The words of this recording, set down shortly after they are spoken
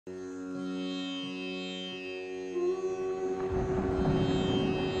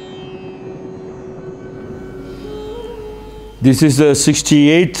This is the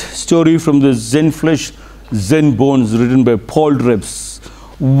 68th story from the Zen Flesh, Zen Bones, written by Paul Drebs.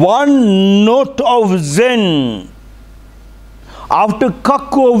 One note of Zen. After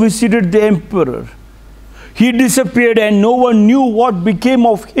Kakko visited the emperor, he disappeared and no one knew what became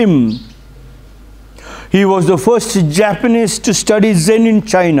of him. He was the first Japanese to study Zen in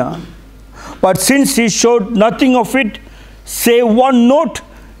China. But since he showed nothing of it, save one note,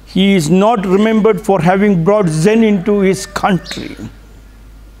 he is not remembered for having brought Zen into his country.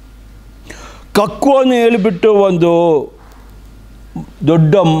 Kakko anu helibittu ondu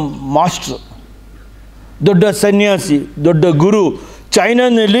dodda master, dodda sannyasi, dodda guru China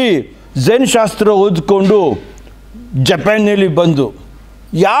nalli Zen shastra odkondu Japan nalli bandu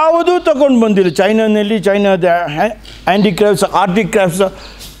ಯಾವುದು ತಗೊಂಡು ಬಂದಿಲ್ಲ. ಚೈನಾನಲ್ಲಿ ಚೈನಾದ handicrafts ಆರ್ಟಿಕ್ರಾಫ್ಟ್ಸ್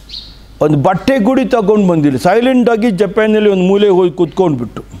ಒಂದು ಬಟ್ಟೆ ಗುಡಿ ತಗೊಂಡು ಬಂದಿಲ್ಲ. ಸೈಲೆಂಟಾಗಿ ಜಪಾನಲ್ಲಿ ಒಂದು ಮೂಲೆ ಹೋಗಿ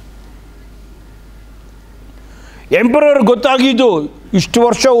ಕೂತ್ಕೊಂಡ್ಬಿಟ್ಟು ಎಂಪರರ್ ಗೊತ್ತಾಗಿದ್ದು ಇಷ್ಟು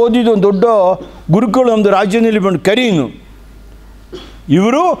ವರ್ಷ ಓದಿದ್ದು ಒಂದು ದೊಡ್ಡ ಗುರುಗಳು ನಮ್ಮದು ರಾಜ್ಯದಲ್ಲಿ ಬಂದು ಕರೀನು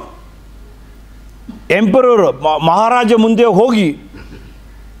ಇವರು ಎಂಪರರ್ ಮಹಾರಾಜ ಮುಂದೆ ಹೋಗಿ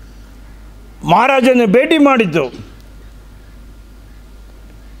ಮಹಾರಾಜನ ಭೇಟಿ ಮಾಡಿದ್ದು.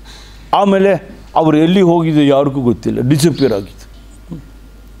 ಆಮೇಲೆ ಅವರು ಎಲ್ಲಿ ಹೋಗಿದ್ದು ಯಾರಿಗೂ ಗೊತ್ತಿಲ್ಲ, ಡಿಸಪಿಯರ್ ಆಗಿದ್ದು.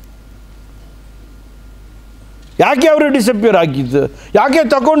 ಯಾಕೆ ಅವರು ಡಿಸಪಿಯರ್ ಆಗಿದ್ದು, ಯಾಕೆ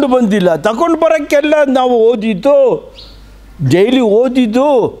ತಗೊಂಡು ಬಂದಿಲ್ಲ? ತಗೊಂಡು ಬರೋಕ್ಕೆಲ್ಲ ನಾವು ಓದಿದ್ದು, ಡೈಲಿ ಓದಿದ್ದು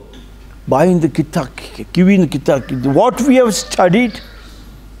ಬಾಯಿಂದ ಕಿತ್ತಾಕಿ ಕಿವಿಯಿಂದ ಕಿತ್ತಾಕಿದ್ದು. What we have studied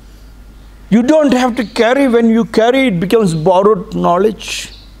you don't have to carry. When you carry it becomes borrowed knowledge.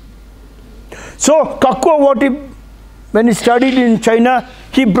 So Kakko, when he studied in China,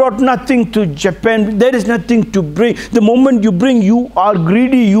 he brought nothing to Japan. There is nothing to bring. The moment you bring, you are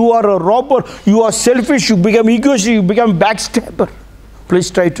greedy, you are a robber, you are selfish, you become egoistic, you become backstabber. Please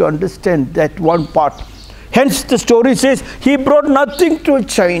try to understand that one part. Hence the story says he brought nothing to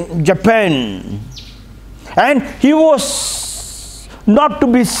Japan. And he was not to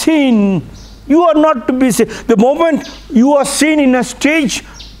be seen. You are not to be seen. The moment you are seen in a stage,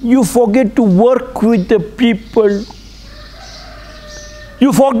 you forget to work with the people.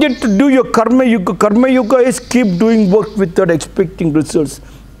 You forget to do your karma yoga. Karma yoga is keep doing work without expecting results.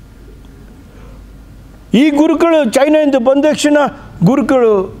 ಈ ಗುರುಗಳು ಚೈನಾದಿಂದ ಬಂದ ತಕ್ಷಣ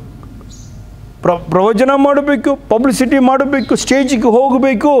ಗುರುಗಳು ಪ್ರವಚನ ಮಾಡಬೇಕು, publicity ಮಾಡಬೇಕು, ಸ್ಟೇಜಿಗೆ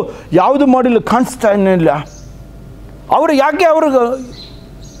ಹೋಗಬೇಕು, ಯಾವುದು ಮಾಡಿಲ್ಲ, ಕಾಣಿಸ್ತಾ ಇಲ್ಲ. ಅವರು ಯಾಕೆ ಅವ್ರಿಗೆ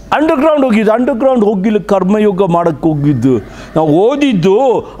ಅಂಡರ್ಗ್ರೌಂಡ್ ಹೋಗಿದ್ದು? ಅಂಡರ್ಗ್ರೌಂಡ್ ಹೋಗಿಲ್ಲ, ಕರ್ಮಯೋಗ ಮಾಡೋಕ್ಕೆ ಹೋಗಿದ್ದು. ನಾವು ಓದಿದ್ದು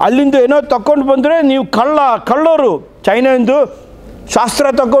ಅಲ್ಲಿಂದ ಏನೋ ತಗೊಂಡು ಬಂದರೆ ನೀವು ಕಳ್ಳರು. ಚೈನಾದಿಂದ ಶಾಸ್ತ್ರ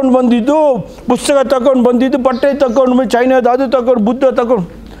ತಗೊಂಡು ಬಂದಿದ್ದು, ಪುಸ್ತಕ ತಗೊಂಡು ಬಂದಿದ್ದು, ಬಟ್ಟೆ ತಗೊಂಡು ಬಂದು ಚೈನಾದ ಅದು ತಗೊಂಡು, ಬುದ್ಧ ತಗೊಂಡು,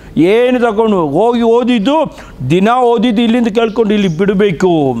 ಏನು ತಗೊಂಡು ಹೋಗಿ ಓದಿದ್ದು, ದಿನ ಓದಿದ್ದು ಇಲ್ಲಿಂದ ಕೇಳ್ಕೊಂಡು ಇಲ್ಲಿ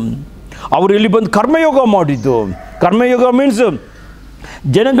ಬಿಡಬೇಕು. ಅವರು ಇಲ್ಲಿ ಬಂದು ಕರ್ಮಯೋಗ ಮಾಡಿದ್ದು. ಕರ್ಮಯೋಗ ಮೀನ್ಸ್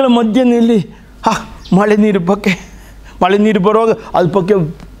ಜನಗಳ ಮಧ್ಯದಲ್ಲಿ ಮಳೆ ನೀರು ಬರುವಾಗ ಅದ್ರ ಬಗ್ಗೆ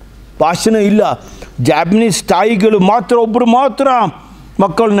ಭಾಷಣ ಇಲ್ಲ. ಜಾಪನೀಸ್ ತಾಯಿಗಳು ಮಾತ್ರ ಒಬ್ಬರು ಮಾತ್ರ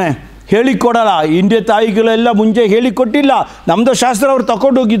ಮಕ್ಕಳನ್ನೇ ಹೇಳಿಕೊಡಲ್ಲ. ಇಂಡಿಯಾ ತಾಯಿಗಳೆಲ್ಲ ಮುಂಚೆ ಹೇಳಿಕೊಟ್ಟಿಲ್ಲ. ನಮ್ಮದು ಶಾಸ್ತ್ರ ಅವ್ರು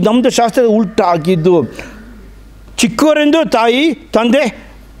ತಗೊಂಡು ಹೋಗಿದ್ದು, ನಮ್ಮದು ಶಾಸ್ತ್ರ ಉಲ್ಟಾ ಹಾಕಿದ್ದು. ಚಿಕ್ಕವರೆಂದು ತಾಯಿ ತಂದೆ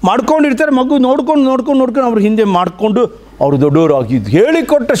ಮಾಡ್ಕೊಂಡಿರ್ತಾರೆ, ಮಗು ನೋಡ್ಕೊಂಡು ಅವ್ರ ಹಿಂದೆ ಮಾಡಿಕೊಂಡು ಅವರು ದೊಡ್ಡವರು ಆಗಿದ್ದು.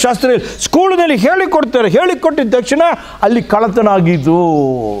 ಹೇಳಿಕೊಟ್ಟ ಶಾಸ್ತ್ರ ಸ್ಕೂಲಿನಲ್ಲಿ ಹೇಳಿಕೊಟ್ಟಿದ್ದ ತಕ್ಷಣ ಅಲ್ಲಿ ಕಳ್ಳತನ ಆಗಿದ್ದು.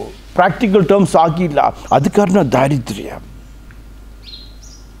 ಪ್ರಾಕ್ಟಿಕಲ್ ಟರ್ಮ್ಸ್ ಆಗಿಲ್ಲ. ಅದ ಕಾರಣ ದಾರಿದ್ರ್ಯ.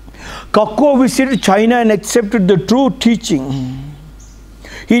 Kakko visited China and accepted the true teaching.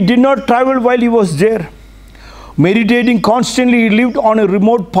 He did not travel while he was there. Meditating constantly, he lived on a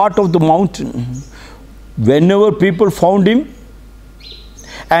remote part of the mountain. Whenever people found him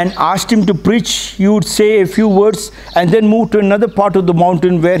and asked him to preach, he would say a few words and then move to another part of the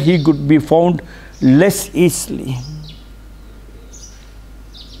mountain where he could be found less easily.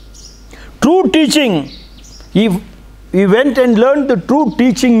 True teaching. He went and learned the true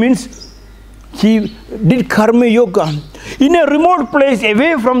teaching means he did karma yoga. In a remote place away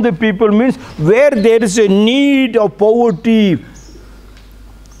from the people means where there is a need of poverty,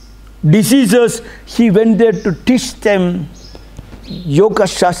 diseases, he went there to teach them yoga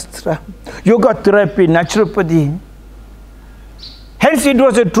shastra, yoga therapy, naturopathy. Hence it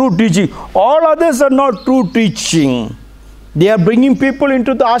was a true teaching. All others are not true teaching. They are bringing people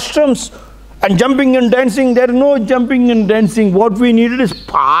into the ashrams and jumping and dancing. There is no jumping and dancing. What we needed is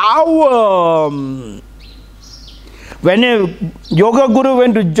power. When a yoga guru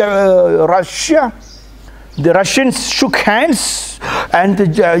went to Russia, the Russians shook hands and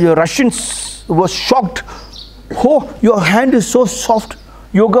the Russians were shocked. Oh, your hand is so soft.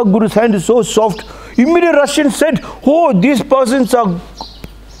 Yoga guru's hand is so soft. Immediately Russians said, oh, these persons are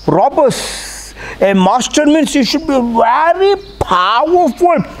robbers. A master means he should be very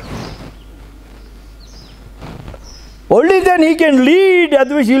powerful. Only then he can lead,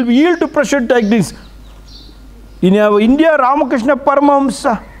 otherwise he will yield to pressure techniques. In India, Ramakrishna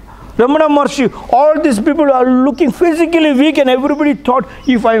Paramahamsa, Ramana Maharshi, all these people are looking physically weak, and everybody thought,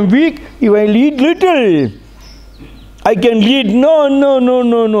 if I am weak, if I lead little, I can lead.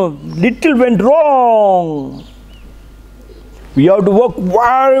 No. Little went wrong. We have to work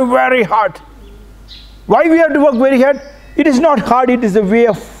very, very hard. Why we have to work very hard? It is not hard, it is a way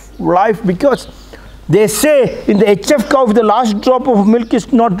of life, because they say in the HF cow, if the last drop of milk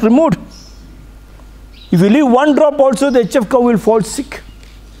is not removed, if you leave one drop also, the HF cow will fall sick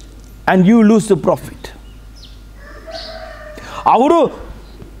and you lose the profit. ಅವರು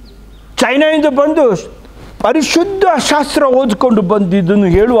ಚೈನಾದಿಂದ ಬಂದು ಪರಿಶುದ್ಧ ಶಾಸ್ತ್ರ ಓದಿಕೊಂಡು ಬಂದಿದ್ದನ್ನು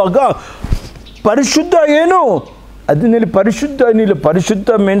ಹೇಳುವಾಗ, ಪರಿಶುದ್ಧ ಏನು? ಅದನ್ನಲ್ಲಿ ಪರಿಶುದ್ಧ ಏನಿಲ್ಲ. ಪರಿಶುದ್ಧ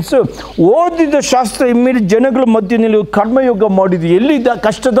ಮೀನ್ಸ್ ಓದಿದ ಶಾಸ್ತ್ರ ಮೇಲೆ ಜನಗಳ ಮಧ್ಯದಲ್ಲಿ ಕರ್ಮಯೋಗ ಮಾಡಿದ್ದು. ಎಲ್ಲಿದ್ದ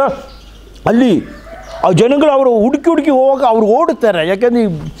ಕಷ್ಟದ ಅಲ್ಲಿ ಆ ಜನಗಳು ಅವರು ಹುಡುಕಿ ಹೋಗುವಾಗ ಅವ್ರು ಓಡುತ್ತಾರೆ. ಯಾಕೆಂದರೆ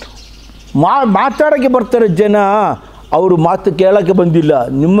ಮಾತಾಡೋಕ್ಕೆ ಬರ್ತಾರೆ ಜನ, ಅವರು ಮಾತು ಕೇಳೋಕ್ಕೆ ಬಂದಿಲ್ಲ.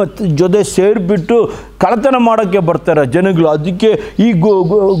 ನಿಮ್ಮ ಜೊತೆ ಸೇರಿಬಿಟ್ಟು ಕಳ್ಳತನ ಮಾಡೋಕ್ಕೆ ಬರ್ತಾರೆ ಜನಗಳು. ಅದಕ್ಕೆ ಈ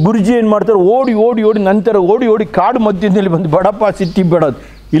ಗುರುಜಿ ಏನು ಮಾಡ್ತಾರೆ, ಓಡಿ ನಂತರ ಓಡಿ ಕಾಡು ಮಧ್ಯದಲ್ಲಿ ಬಂದು ಬಡಪ ಸಿಟ್ಟಿ ಬೇಡೋದು.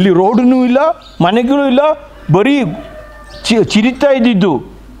 ಇಲ್ಲಿ ರೋಡೂ ಇಲ್ಲ, ಮನೆಗಳೂ ಇಲ್ಲ, ಬರೀ ಚಿರಿತಾ ಇದ್ದಿದ್ದು.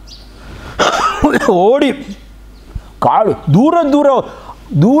 ಓಡಿ ಕಾಡು ದೂರ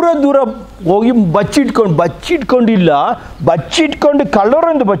ಹೋಗಿ ಬಚ್ಚಿಟ್ಕೊಂಡು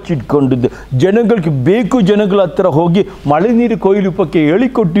ಕಳ್ಳರೊಂದು ಬಚ್ಚಿಟ್ಕೊಂಡಿದ್ದು. ಜನಗಳಿಗೆ ಬೇಕು, ಜನಗಳ ಹತ್ರ ಹೋಗಿ ಮಳೆ ನೀರು ಕೊಯ್ಲುಪಕ್ಕೆ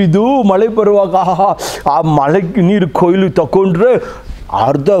ಹೇಳಿಕೊಟ್ಟಿದ್ದು. ಮಳೆ ಬರುವಾಗ ಆ ಮಳೆ ನೀರು ಕೊಯ್ಲು ತಗೊಂಡ್ರೆ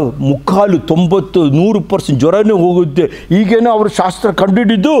ಅರ್ಧ 90-100% ಜ್ವರನೇ ಹೋಗುತ್ತೆ. ಈಗೇನೋ ಅವರು ಶಾಸ್ತ್ರ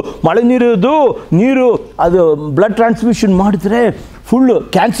ಕಂಡುಹಿಡಿದು ಮಳೆ ನೀರು ಅದು ಬ್ಲಡ್ ಟ್ರಾನ್ಸ್ಮಿಷನ್ ಮಾಡಿದ್ರೆ ಫುಲ್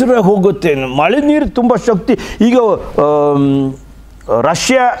ಕ್ಯಾನ್ಸರೇ ಹೋಗುತ್ತೆ. ಮಳೆ ನೀರು ತುಂಬ ಶಕ್ತಿ. ಈಗ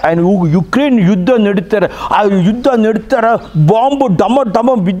ರಷ್ಯಾ ಆ್ಯಂಡ್ ಯುಕ್ರೇನ್ ಯುದ್ಧ ನಡೀತಾರೆ. ಬಾಂಬು ಡಮ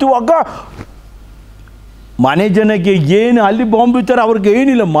ಬಿದ್ದುವಾಗ ಮನೆ ಜನಕ್ಕೆ ಏನು ಅಲ್ಲಿ ಬಾಂಬ್ ಬಿತ್ತಾರೆ, ಅವ್ರಿಗೆ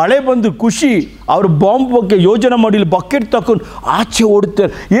ಏನಿಲ್ಲ. ಮಳೆ ಬಂದು ಖುಷಿ, ಅವರು ಬಾಂಬ್ ಬಗ್ಗೆ ಯೋಜನೆ ಮಾಡಿಲ್ಲ. ಬಕೆಟ್ ತಗೊಂಡು ಆಚೆ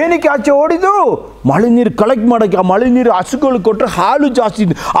ಓಡುತ್ತಾರೆ. ಏನಕ್ಕೆ ಆಚೆ ಓಡಿದ್ದು? ಮಳೆ ನೀರು ಕಲೆಕ್ಟ್ ಮಾಡೋಕ್ಕೆ. ಆ ಮಳೆ ನೀರು ಹಸುಗಳು ಕೊಟ್ಟರೆ ಹಾಲು ಜಾಸ್ತಿ.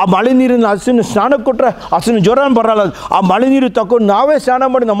 ಆ ಮಳೆ ನೀರಿನ ಹಸುನ ಸ್ನಾನ ಕೊಟ್ಟರೆ ಹಸುನ ಜ್ವರ ಬರಲ್ಲ. ಆ ಮಳೆ ನೀರು ತಗೊಂಡು ನಾವೇ ಸ್ನಾನ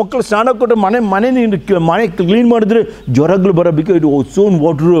ಮಾಡಿ ನಮ್ಮ ಮಕ್ಕಳು ಸ್ನಾನ ಕೊಟ್ಟರೆ ಮನೆ ನೀರು ಮನೆ ಕ್ಲೀನ್ ಮಾಡಿದ್ರೆ ಜ್ವರಗಳು ಬರಬೇಕು. ಇದು ಸೋನ್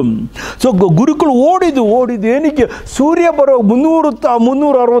ವಾಟ್ರು. ಸೊ ಗುರುಗಳು ಓಡಿದ್ದು ಏನಕ್ಕೆ? ಸೂರ್ಯ ಬರೋ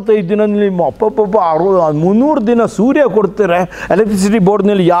 365 ದಿನದಲ್ಲಿ ಅಪ್ಪಪ್ಪ 300 ದಿನ ಸೂರ್ಯ ಕೊಡ್ತಾರೆ. ಎಲೆಕ್ಟ್ರಿಸಿಟಿ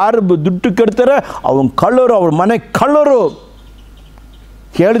ಬೋರ್ಡ್ನಲ್ಲಿ ಯಾರು ದುಡ್ಡು ಕೆಡ್ತಾರೆ ಅವನ ಕಳ್ಳರು, ಅವ್ರ ಮನೆ ಕಳ್ಳರು.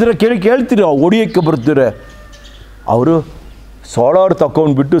 ಕೇಳಿದ್ರೆ ಕೇಳ್ತೀರಿ, ಹೊಡಿಯೋಕ್ಕೆ ಬರ್ತಾರೆ. ಅವರು ಸೋಲಾರ್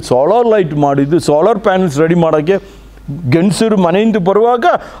ತಗೊಂಡ್ಬಿಟ್ಟು ಸೋಲಾರ್ ಲೈಟ್ ಮಾಡಿದ್ದು, ಸೋಲಾರ್ ಪ್ಯಾನಲ್ಸ್ ರೆಡಿ ಮಾಡೋಕ್ಕೆ ಗಂಡಸರು ಮನೆಯಿಂದ ಬರುವಾಗ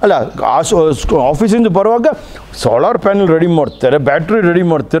ಆಫೀಸಿಂದ ಬರುವಾಗ ಸೋಲಾರ್ ಪ್ಯಾನಲ್ ರೆಡಿ ಮಾಡ್ತಾರೆ, ಬ್ಯಾಟ್ರಿ ರೆಡಿ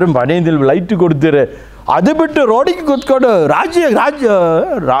ಮಾಡ್ತಾರೆ, ಮನೆಯಿಂದ ಲೈಟ್ ಕೊಡ್ತಾರೆ. ಅದು ಬಿಟ್ಟು ರೋಡಿಗೆ ಕೂತ್ಕೊಂಡು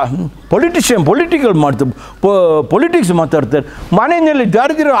ಪೊಲಿಟಿಕ್ಸ್ ಮಾತಾಡ್ತಾರೆ. ಮನೆಯಲ್ಲಿ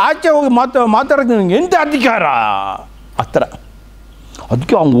ದಾರಿದಿರೋ ಆಚೆ ಹೋಗಿ ಮಾತಾಡೋದು ನನಗೆ ಎಂಥ ಅಧಿಕಾರ ಆ ಥರ.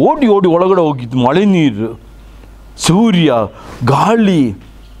 ಅದಕ್ಕೆ ಅವ್ನು ಓಡಿ ಒಳಗಡೆ ಹೋಗಿದ್ದು. ಮಳೆ ನೀರು, ಸೂರ್ಯ, ಗಾಳಿ,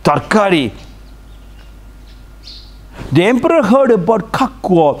 ತರಕಾರಿ. The emperor heard about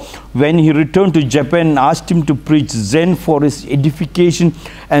Kakwa when he returned to Japan and asked him to preach Zen for his edification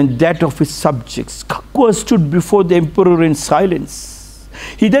and that of his subjects. Kakwa stood before the emperor in silence.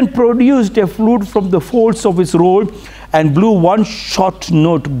 He then produced a flute from the folds of his robe and blew one short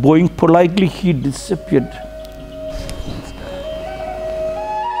note. Bowing politely, he disappeared.